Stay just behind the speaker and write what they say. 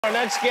Our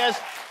next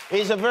guest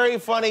is a very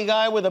funny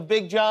guy with a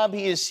big job.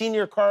 He is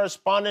senior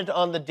correspondent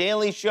on The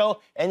Daily Show,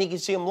 and you can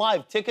see him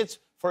live. Tickets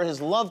for his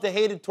Love to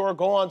Hate It tour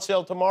go on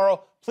sale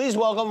tomorrow. Please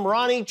welcome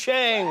Ronny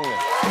Chieng.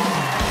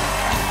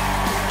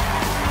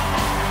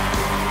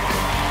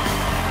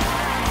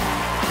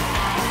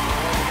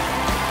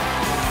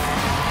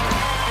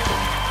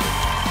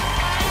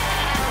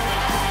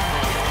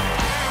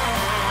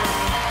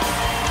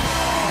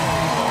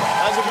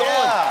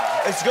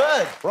 It's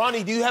good.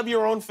 Ronny, do you have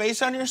your own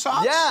face on your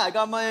socks? Yeah, I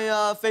got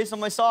my face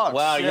on my socks.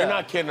 Wow, you're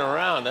not kidding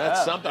around.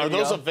 That's something. Are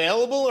those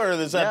available, or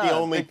is that the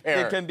only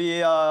pair? They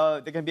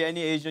can be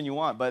any Asian you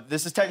want, but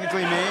this is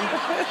technically me.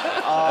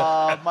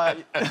 I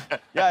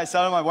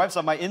said on my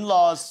website, my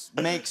in-laws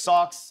make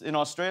socks in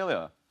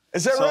Australia.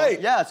 Is that right?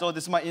 Yeah, so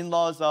this is my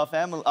in-laws'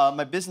 family,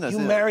 my business. You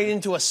married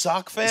into a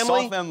sock family? A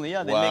sock family,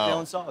 yeah. They make their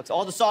own socks.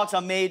 All the socks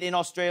are made in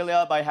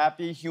Australia by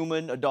happy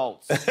human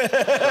adults. Blue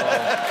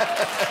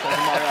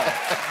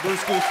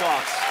school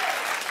socks.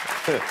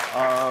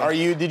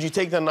 Did you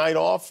take the night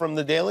off from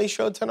The Daily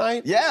Show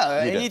tonight?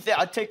 Yeah, anything.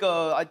 I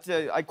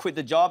quit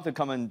the job to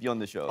come and be on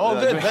the show. Oh,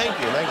 good. Thank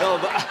you. No,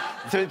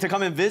 but to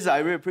come and visit, I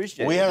really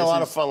appreciate it. We had a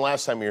lot of fun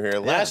last time you were here.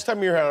 Last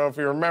time you were here, I don't know if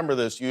you remember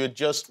this, you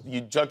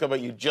joked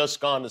about you'd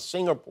just gone to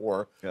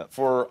Singapore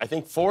for, I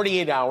think,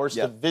 48 hours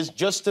to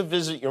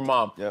visit your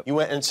mom. Yep. You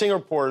went, and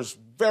Singapore is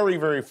very,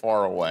 very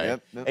far away.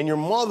 Yep. And your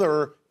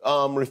mother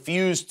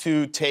refused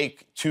to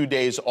take 2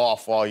 days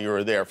off while you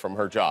were there from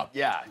her job.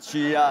 Yeah,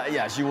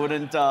 she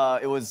wouldn't.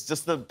 It was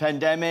just the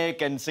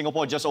pandemic, and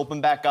Singapore just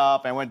opened back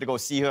up. I went to go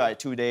see her at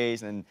 2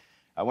 days, and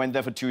I went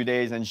there for 2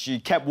 days, and she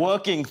kept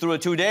working through the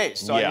 2 days,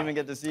 so I didn't even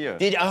get to see her.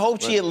 I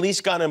hope she at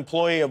least got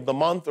Employee of the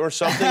Month or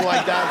something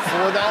like that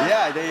for that?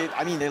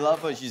 Yeah, they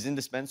love her. She's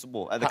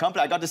indispensable at the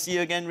company. I got to see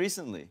her again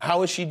recently.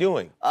 How is she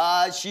doing?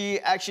 She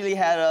actually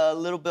had a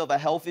little bit of a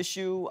health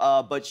issue,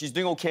 but she's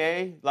doing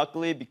okay,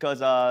 luckily,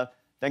 because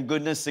thank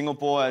goodness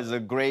Singapore has a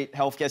great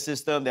healthcare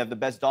system. They have the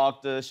best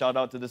doctors. Shout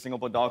out to the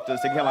Singapore doctors.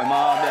 Taking care of my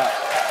mom. Yeah,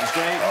 it's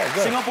great. Oh,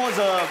 good.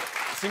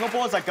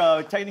 Singapore is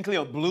technically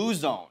a blue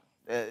zone.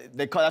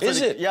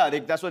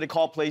 That's what they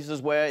call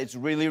places where it's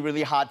really,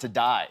 really hard to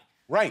die.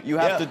 Right. You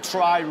have to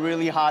try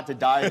really hard to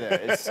die there.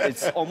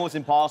 It's almost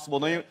impossible.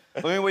 The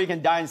only way you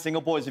can die in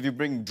Singapore is if you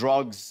bring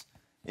drugs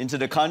into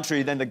the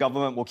country, then the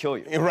government will kill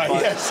you. Right,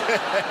 yes.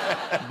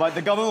 But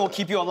the government will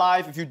keep you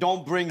alive if you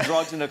don't bring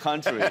drugs in the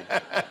country.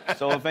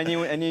 So if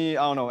any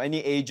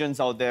agents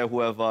out there who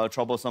have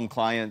troublesome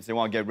clients they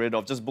want to get rid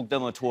of, just book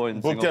them a tour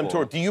in Singapore. Book them a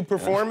tour. Do you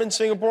perform in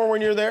Singapore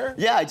when you're there?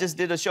 Yeah, I just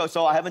did a show.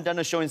 So I haven't done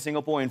a show in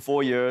Singapore in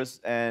 4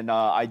 years, and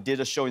I did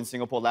a show in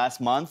Singapore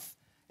last month,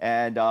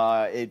 and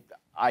I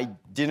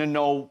didn't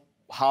know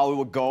how it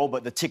would go,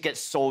 but the tickets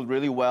sold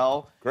really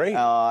well. Great.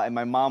 And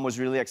my mom was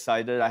really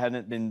excited. I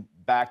hadn't been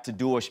back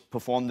to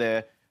perform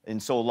there in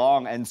so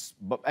long, and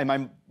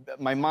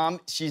my mom,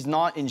 she's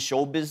not in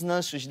show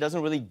business, so she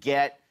doesn't really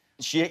get.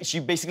 She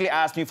basically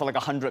asked me for like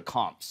 100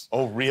 comps.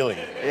 Oh, really?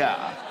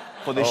 Yeah,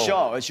 for the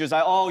show. And she was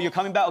like, "Oh, you're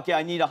coming back? Okay,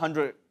 I need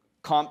 100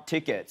 comp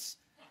tickets."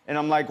 And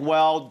I'm like,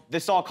 "Well,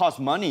 this all costs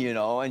money, you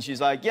know." And she's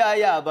like,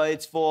 "Yeah, but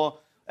it's for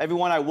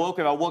everyone I work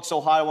with. I work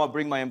so hard. I want to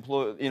bring my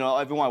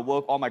everyone I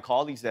work, all my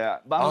colleagues there."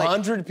 But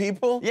 100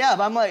 people? Yeah,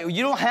 but I'm like,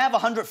 you don't have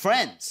 100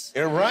 friends.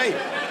 You're right.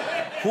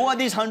 Who are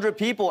these 100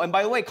 people? And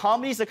by the way,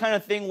 comedy is the kind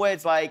of thing where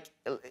it's like,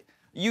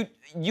 you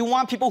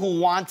want people who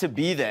want to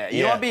be there.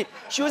 You don't want to be.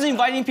 She was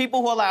inviting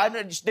people who are like,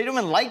 they don't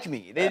even like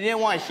me. They didn't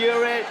want to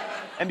hear it.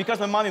 And because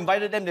my mom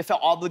invited them, they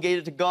felt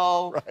obligated to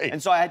go. Right.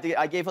 And so I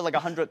gave her like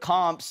 100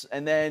 comps,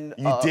 and then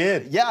you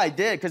did? Yeah, I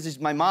did, because it's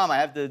my mom. I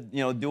have to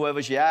do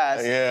whatever she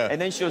asks. Yeah.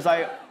 And then she was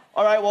like,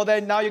 "All right, well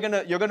then now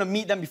you're gonna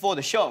meet them before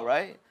the show,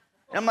 right?"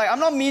 And I'm like, "I'm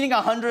not meeting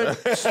 100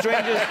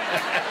 strangers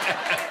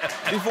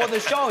before the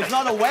show. It's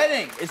not a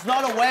wedding. It's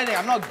not a wedding.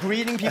 I'm not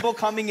greeting people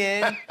coming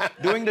in,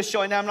 doing the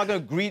show, and then I'm not gonna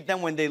greet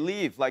them when they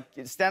leave. Like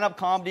stand-up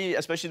comedy,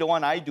 especially the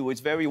one I do,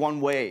 it's very one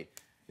way.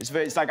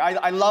 It's like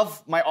I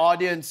love my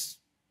audience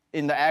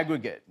in the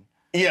aggregate.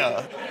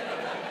 Yeah.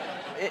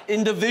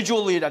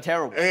 Individually, they're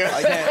terrible. Yeah.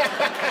 I can't.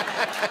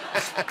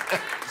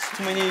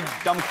 Too many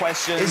dumb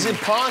questions. Is it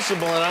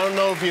possible, and I don't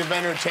know if you've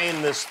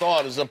entertained this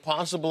thought, is it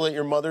possible that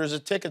your mother is a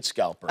ticket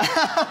scalper?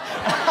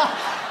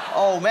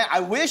 Oh, man,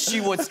 I wish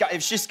she would scalp.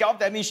 If she scalped,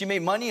 that means she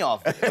made money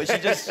off it. But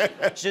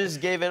she just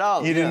gave it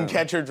out. You didn't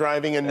catch her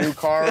driving a new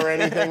car or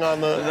anything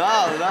on the...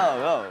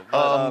 No.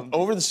 But,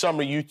 over the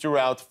summer, you threw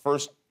out the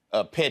first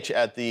pitch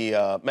at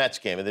the Mets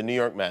game, at the New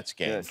York Mets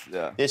game.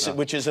 Yes,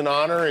 Which is an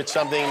honor. It's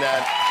something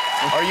that...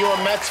 Are you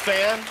a Mets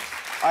fan?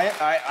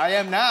 I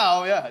am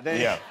now, yeah.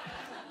 Yeah.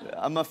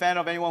 I'm a fan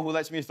of anyone who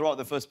lets me throw out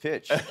the first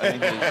pitch.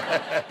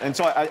 And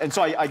so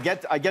I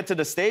get to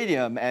the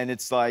stadium, and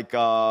it's like,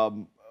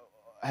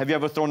 have you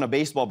ever thrown a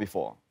baseball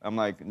before? I'm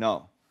like,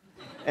 no.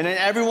 And then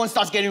everyone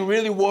starts getting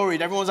really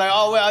worried. Everyone's like,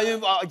 "Oh, well, you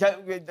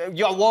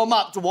warm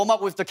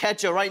up with the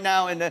catcher right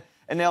now," and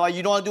they're like,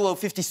 "You don't want to do a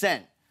 50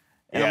 Cent."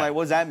 And I'm like,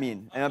 what does that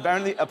mean? And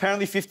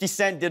apparently 50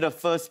 Cent did a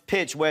first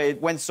pitch where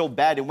it went so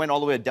bad, it went all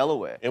the way to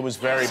Delaware. It was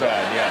very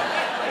bad,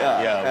 yeah.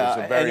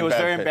 And it was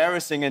very pitch.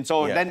 embarrassing. And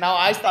so then now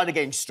I started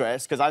getting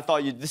stressed because I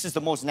thought this is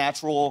the most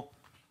natural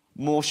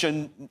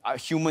motion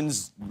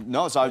humans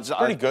know. So I was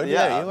pretty good.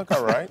 Yeah, you look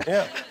all right.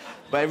 Yeah.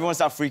 But everyone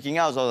started freaking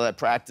out. So I was like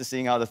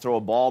practicing how to throw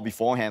a ball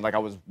beforehand, like I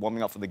was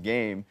warming up for the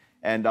game.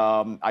 And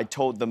I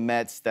told the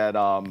Mets that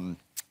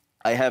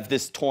I have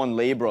this torn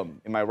labrum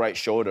in my right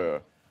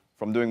shoulder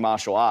from doing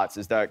martial arts.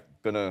 Is that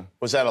gonna...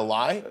 Was that a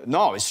lie?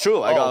 No, it's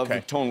true. I got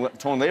a torn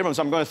labrum,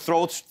 so I'm gonna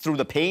throw through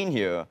the pain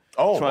here.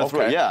 Oh,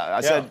 okay.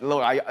 I said,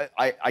 look,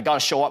 I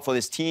gotta show up for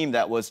this team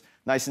that was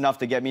nice enough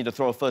to get me to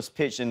throw a first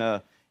pitch in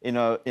a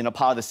part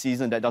of the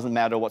season that doesn't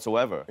matter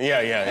whatsoever.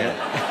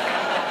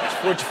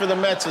 Yeah. Which for the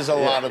Mets is a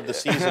lot of the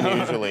season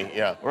usually.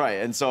 Yeah. Right,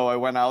 and so I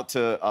went out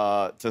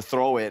to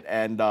throw it,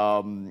 and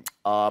but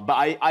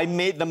I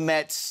made the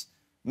Mets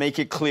make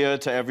it clear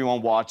to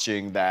everyone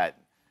watching that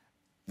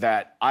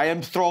I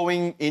am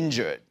throwing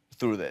injured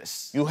through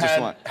this. You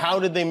had. How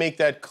did they make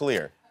that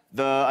clear?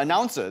 The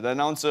announcer.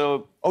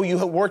 Oh, you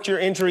worked your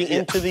injury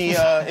into the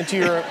into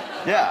your.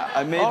 Yeah,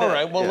 I made. All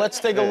right. Well, let's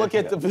take a look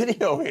at the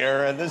video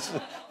here, and this.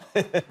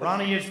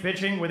 Ronny is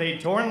pitching with a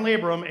torn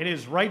labrum in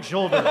his right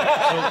shoulder,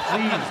 so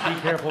please be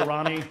careful,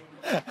 Ronny.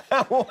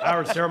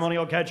 Our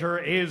ceremonial catcher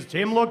is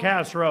Tim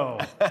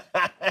LoCastro.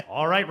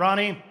 All right,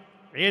 Ronny,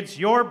 it's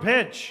your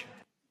pitch.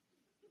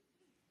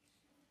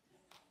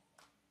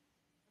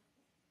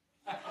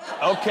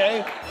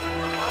 Okay.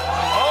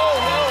 Oh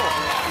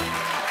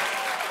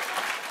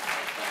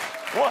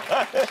no! What?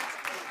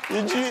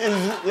 Is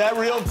that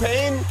real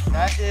pain?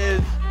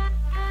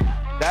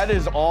 That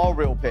is all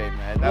real pain,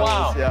 man.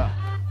 Wow. Yeah.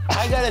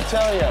 I gotta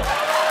tell you.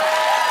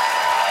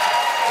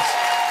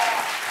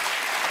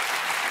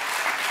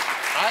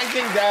 I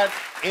think that,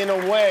 in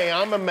a way,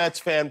 I'm a Mets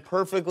fan,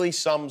 perfectly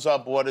sums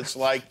up what it's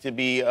like to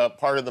be a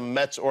part of the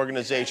Mets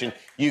organization.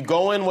 You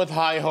go in with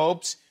high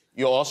hopes.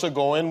 You also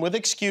go in with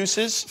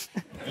excuses.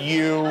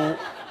 You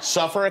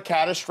suffer a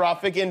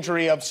catastrophic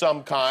injury of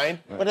some kind,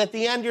 but at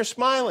the end, you're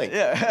smiling.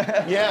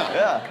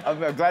 Yeah. I'm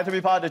glad to be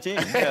part of the team.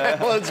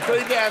 Yeah. Well, it's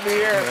great to have you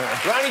here.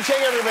 Ronny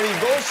Chieng, everybody.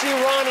 Go see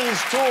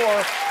Ronny's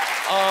tour.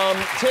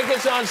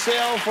 Tickets on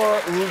sale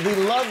for the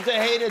Love to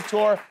Hate It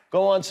tour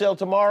go on sale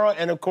tomorrow,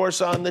 and of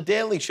course on The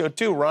Daily Show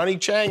too. Ronny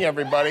Chieng,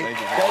 everybody. Thanks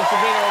for being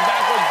here. We're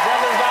back with